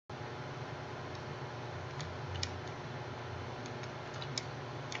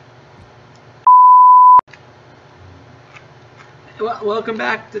Welcome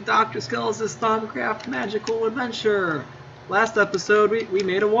back to Dr. Skills' Thaumcraft Magical Adventure. Last episode we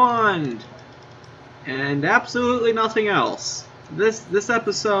made a wand. And absolutely nothing else. This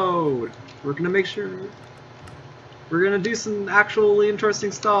episode, we're gonna make sure we're gonna do some actually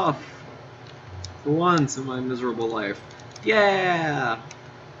interesting stuff. For once in my miserable life. Yeah!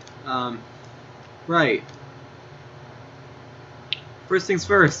 Right. First things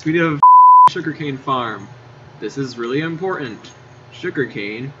first, we need a sugarcane farm. This is really important.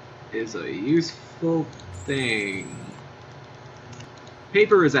 Sugarcane is a useful thing.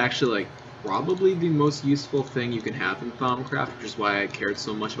 Paper is actually probably the most useful thing you can have in Thaumcraft, which is why I cared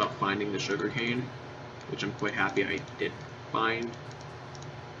so much about finding the sugarcane, which I'm quite happy I did find.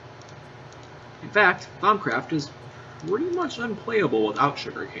 In fact, Thaumcraft is pretty much unplayable without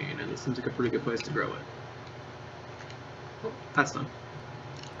sugarcane, and this seems like a pretty good place to grow it. Oh, that's done.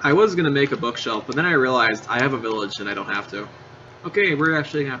 I was gonna make a bookshelf, but then I realized I have a village and I don't have to. Okay, we're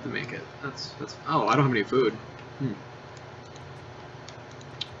actually gonna have to make it. That's oh, I don't have any food. Well,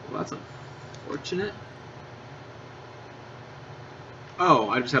 that's unfortunate.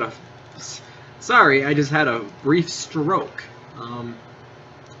 Oh, I just had a... Sorry, I just had a brief stroke.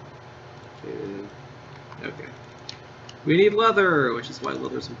 Okay. We need leather, which is why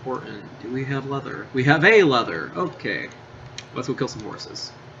leather's important. Do we have leather? We have a leather! Okay. Let's go kill some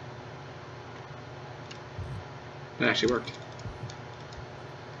horses. That actually worked.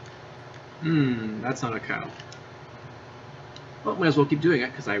 That's not a cow. Well, might as well keep doing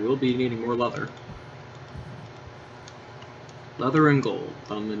it, because I will be needing more leather. Leather and gold.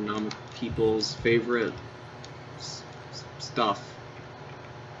 People's favorite stuff.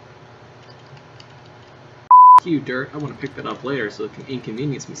 You, dirt. I want to pick that up later so it can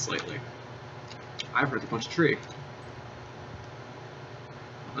inconvenience me slightly. I've heard a bunch of tree.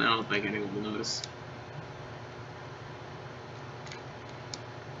 I don't think anyone will notice.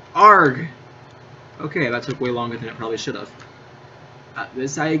 Arg! Okay, that took way longer than it probably should have.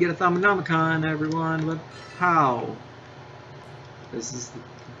 This is how you get a Thaumanomicon, everyone. But how? This is the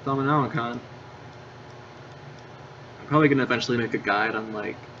Thaumanomicon. I'm probably gonna eventually make a guide on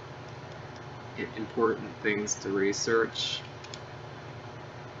like important things to research.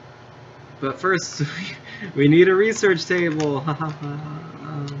 But first, we need a research table.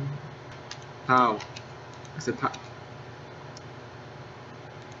 How? Is it how?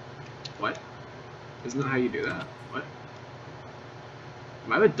 What? Isn't that how you do that? What?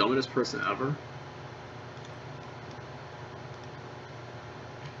 Am I the dumbest person ever?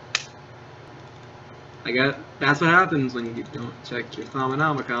 That's what happens when you don't check your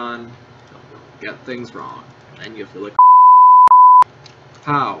Thaumanomicon. You'll get things wrong. And you feel like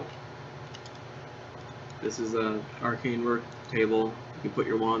how? This is a arcane work table. You can put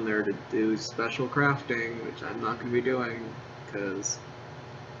your wand there to do special crafting, which I'm not going to be doing because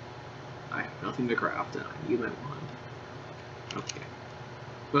I have nothing to craft and I need my wand. Okay.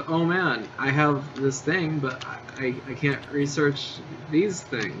 But oh man, I have this thing, but I can't research these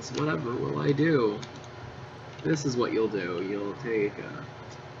things. Whatever will I do? This is what you'll do. You'll take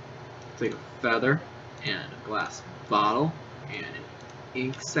a feather and a glass bottle and an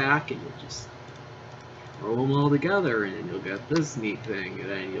ink sac, and you'll just throw them all together, and you'll get this neat thing. And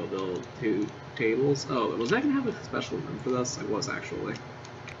then you'll build 2 tables. Oh, was I gonna have a special room for this? I was actually.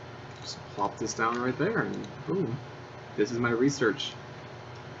 Just plop this down right there, and boom. This is my research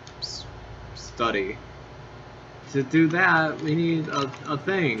study. To do that, we need a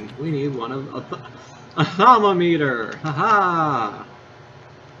thing. We need a thermometer. Haha.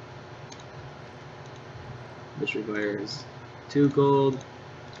 Which requires 2 gold,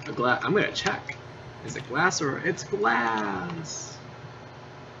 a glass. I'm gonna check. Is it glass or it's glass?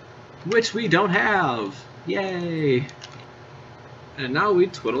 Which we don't have. Yay! And now we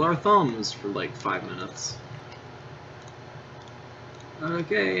twiddle our thumbs for like 5 minutes.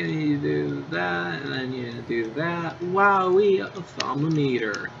 Okay, and you do that, and then you do that. Wowee, a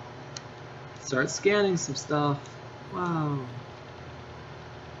thermometer. Start scanning some stuff. Wow.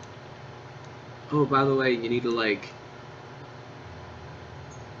 Oh, by the way, you need to like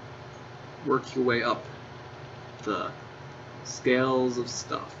work your way up the scales of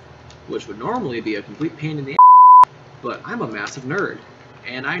stuff, which would normally be a complete pain in the ass, but I'm a massive nerd,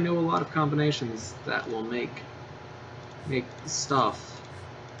 and I know a lot of combinations that will make stuff,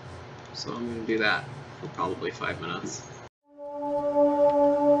 so I'm going to do that for probably 5 minutes.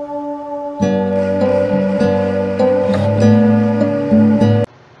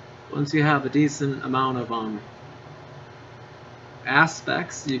 Once you have a decent amount of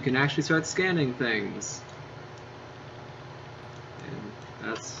aspects, you can actually start scanning things. And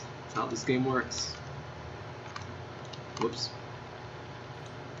that's how this game works. Whoops.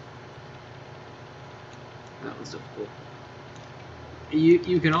 That was difficult.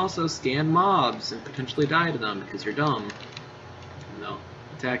 You can also scan mobs and potentially die to them because you're dumb. And they'll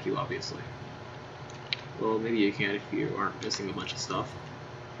attack you, obviously. Well, maybe you can if you aren't missing a bunch of stuff.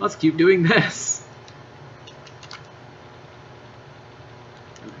 Let's keep doing this!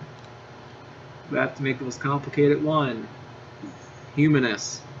 That to make the most complicated one.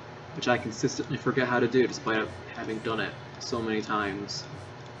 Humanist, which I consistently forget how to do despite having done it so many times.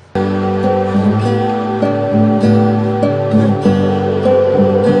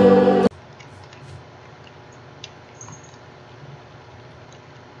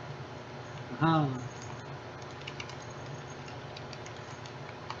 Aha.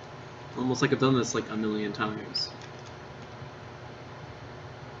 Almost like I've done this like a million times.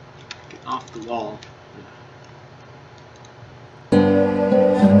 Get off the wall.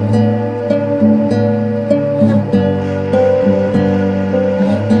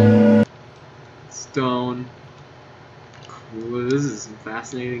 Stone. Cool. This is some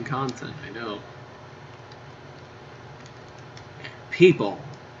fascinating content, I know. People.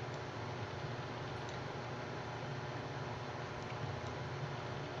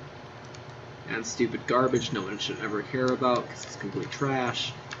 And stupid garbage no one should ever hear about because it's complete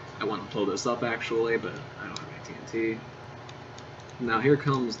trash. I want to blow this up actually, but I don't have any TNT. Now here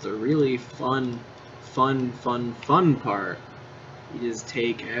comes the really fun part. You just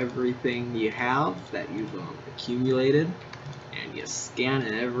take everything you have that you've accumulated and you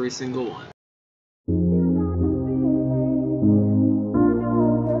scan every single one.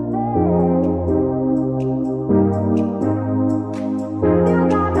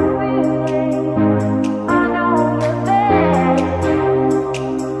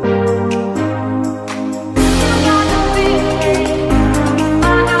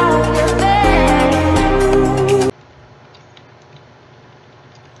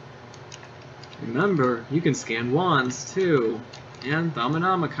 Remember, you can scan wands too, and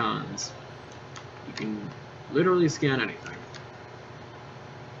Thaumanomicons. You can literally scan anything.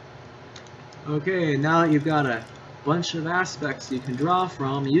 Okay, now that you've got a bunch of aspects you can draw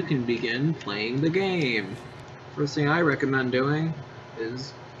from, you can begin playing the game. First thing I recommend doing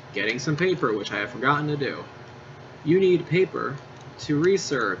is getting some paper, which I have forgotten to do. You need paper to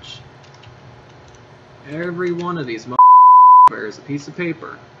research. Every one of these requires a piece of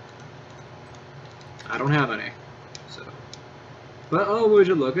paper. I don't have any, so. But oh, would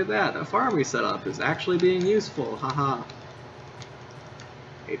you look at that? The farm we set up is actually being useful, haha.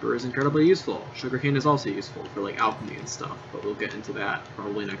 Paper is incredibly useful. Sugarcane is also useful for like alchemy and stuff, but we'll get into that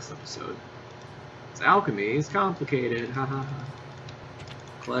probably next episode. Because alchemy is complicated, haha.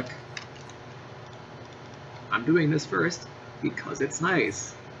 Click. I'm doing this first because it's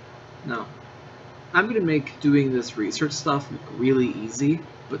nice. No. I'm gonna make doing this research stuff really easy,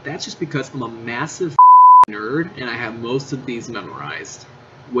 but that's just because I'm a massive nerd and I have most of these memorized,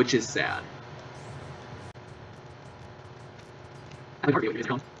 which is sad. And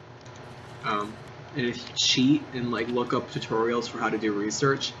if you cheat and like look up tutorials for how to do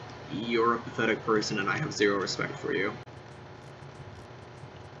research, you're a pathetic person and I have zero respect for you.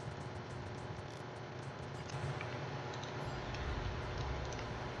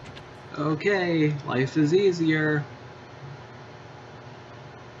 Okay, life is easier.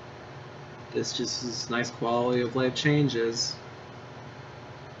 This just is nice quality of life changes.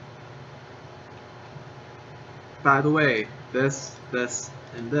 By the way, this,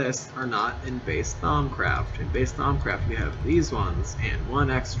 and this are not in base Thaumcraft. In base Thaumcraft we have these ones and one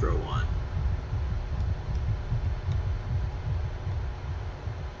extra one.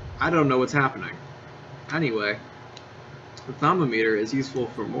 I don't know what's happening. Anyway, the thermometer is useful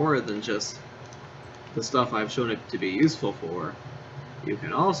for more than just the stuff I've shown it to be useful for. You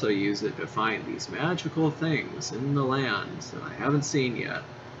can also use it to find these magical things in the lands that I haven't seen yet.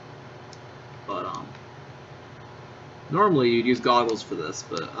 But, normally you'd use goggles for this,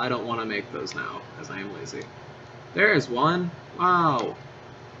 but I don't want to make those now, because I am lazy. There's one! Wow!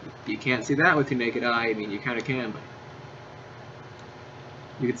 You can't see that with your naked eye, I mean, you kinda can, but...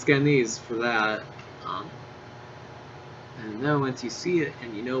 You can scan these for that. And then once you see it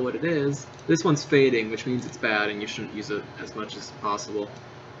and you know what it is, this one's fading, which means it's bad and you shouldn't use it as much as possible.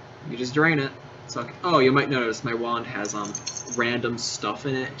 You just drain it. So, oh, you might notice my wand has random stuff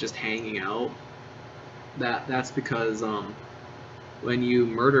in it just hanging out. That's because when you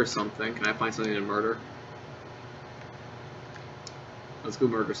murder something, can I find something to murder? Let's go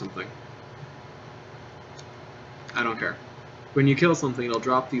murder something. I don't care. When you kill something, it'll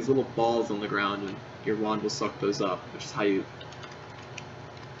drop these little balls on the ground and your wand will suck those up, which is how you...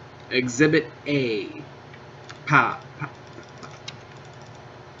 Exhibit A. Pa.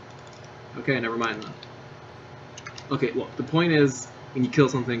 Okay, never mind then. Okay, well, the point is, when you kill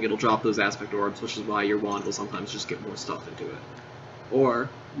something, it'll drop those aspect orbs, which is why your wand will sometimes just get more stuff into it. Or,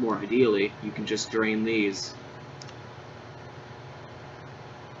 more ideally, you can just drain these.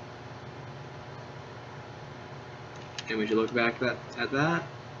 And when you look back at that,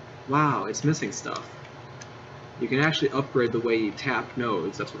 wow, it's missing stuff. You can actually upgrade the way you tap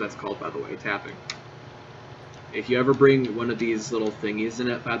nodes. That's what that's called, by the way, tapping. If you ever bring one of these little thingies in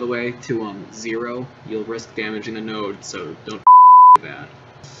it, by the way, to 0, you'll risk damaging the node, so don't do that.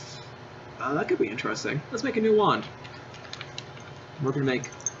 That could be interesting. Let's make a new wand. We're gonna make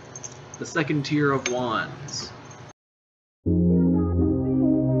the second tier of wands.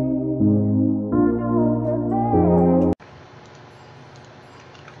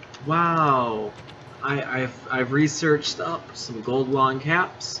 Wow, I've researched up some gold wand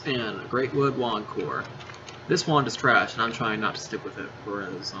caps and a great wood wand core. This wand is trash, and I'm trying not to stick with it for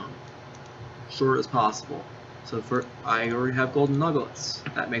as short as possible. So I already have golden nuggets.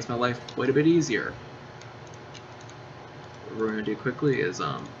 That makes my life quite a bit easier. What we're gonna do quickly is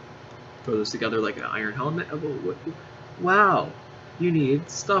throw this together like an iron helmet. Wow, you need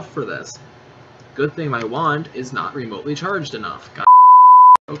stuff for this. Good thing my wand is not remotely charged enough. God.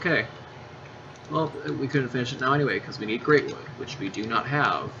 Okay. Well, we couldn't finish it now anyway because we need great wood, which we do not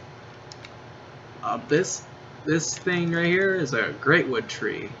have. This thing right here is a great wood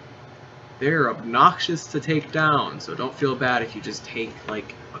tree. They're obnoxious to take down, so don't feel bad if you just take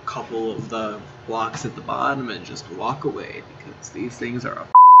like a couple of the blocks at the bottom and just walk away, because these things are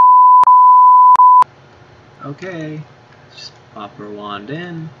Okay, just pop our wand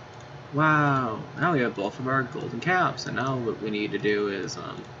in. Wow, now we have both of our golden caps, and now what we need to do is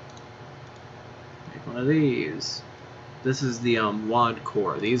make one of these. This is the wand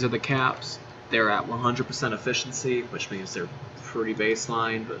core. These are the caps. They're at 100% efficiency, which means they're pretty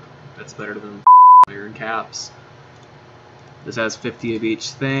baseline, but that's better than iron caps. This has 50 of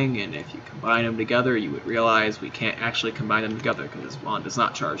each thing, and if you combine them together, you would realize we can't actually combine them together because this wand is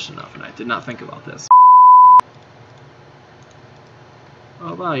not charged enough, and I did not think about this.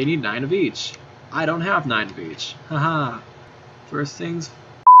 Oh wow, you need 9 of each. I don't have 9 of each. Haha. First things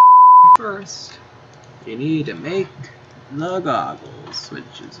first, you need to make the goggles,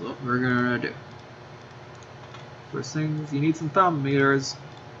 which is what we're gonna do. First things, you need some thermometers.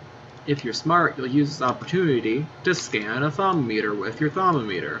 If you're smart, you'll use this opportunity to scan a thermometer with your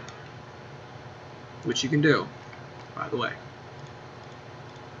thermometer, which you can do, by the way.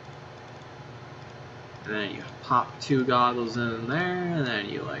 And then you pop 2 goggles in there, and then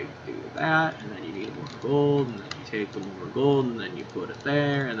you like do that, and then you need more gold, and then you take the more gold, and then you put it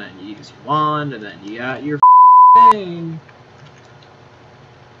there, and then you use your wand, and then you got your thing.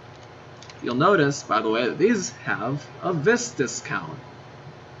 You'll notice, by the way, that these have a Vis discount.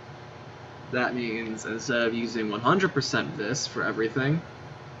 That means instead of using 100% Vis for everything,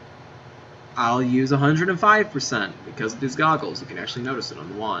 I'll use 105% because of these goggles. You can actually notice it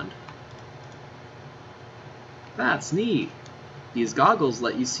on the wand. That's neat. These goggles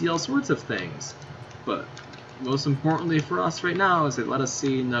let you see all sorts of things, but most importantly for us right now is they let us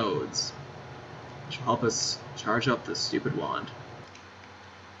see nodes, which will help us charge up this stupid wand.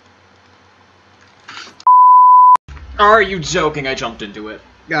 Are you joking? I jumped into it.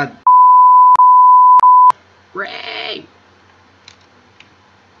 God. Ray!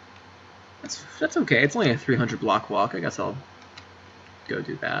 That's okay. It's only a 300 block walk. I guess I'll go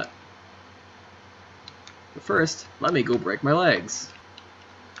do that. But first, let me go break my legs.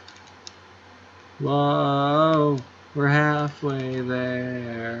 Whoa, we're halfway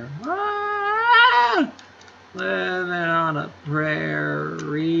there. Ah! Living on a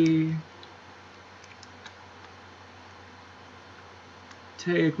prairie.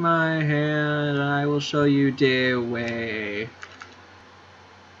 Take my hand, and I will show you the way.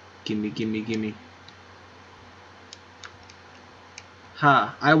 Gimme, gimme, gimme.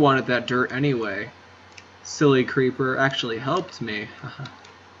 Ha, I wanted that dirt anyway. Silly creeper actually helped me.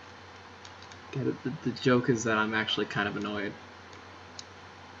 Get it? The joke is that I'm actually kind of annoyed.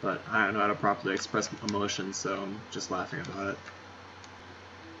 But I don't know how to properly express emotions, so I'm just laughing about it.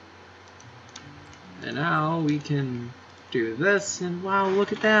 And now we can do this, and wow,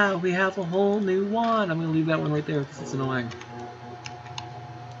 look at that! We have a whole new wand! I'm gonna leave that one right there because it's annoying.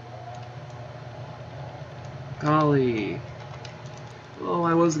 Golly. Oh,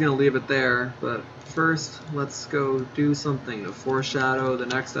 I was gonna leave it there, but first, let's go do something to foreshadow the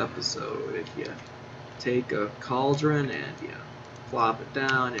next episode. If you take a cauldron and you flop it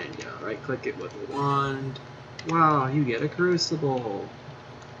down and you right-click it with a wand, wow, you get a crucible.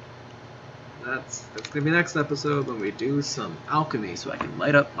 That's gonna be next episode when we do some alchemy so I can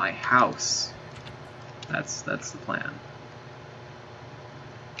light up my house. That's the plan.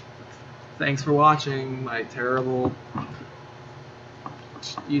 Thanks for watching my terrible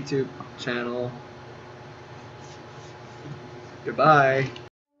YouTube channel. Goodbye.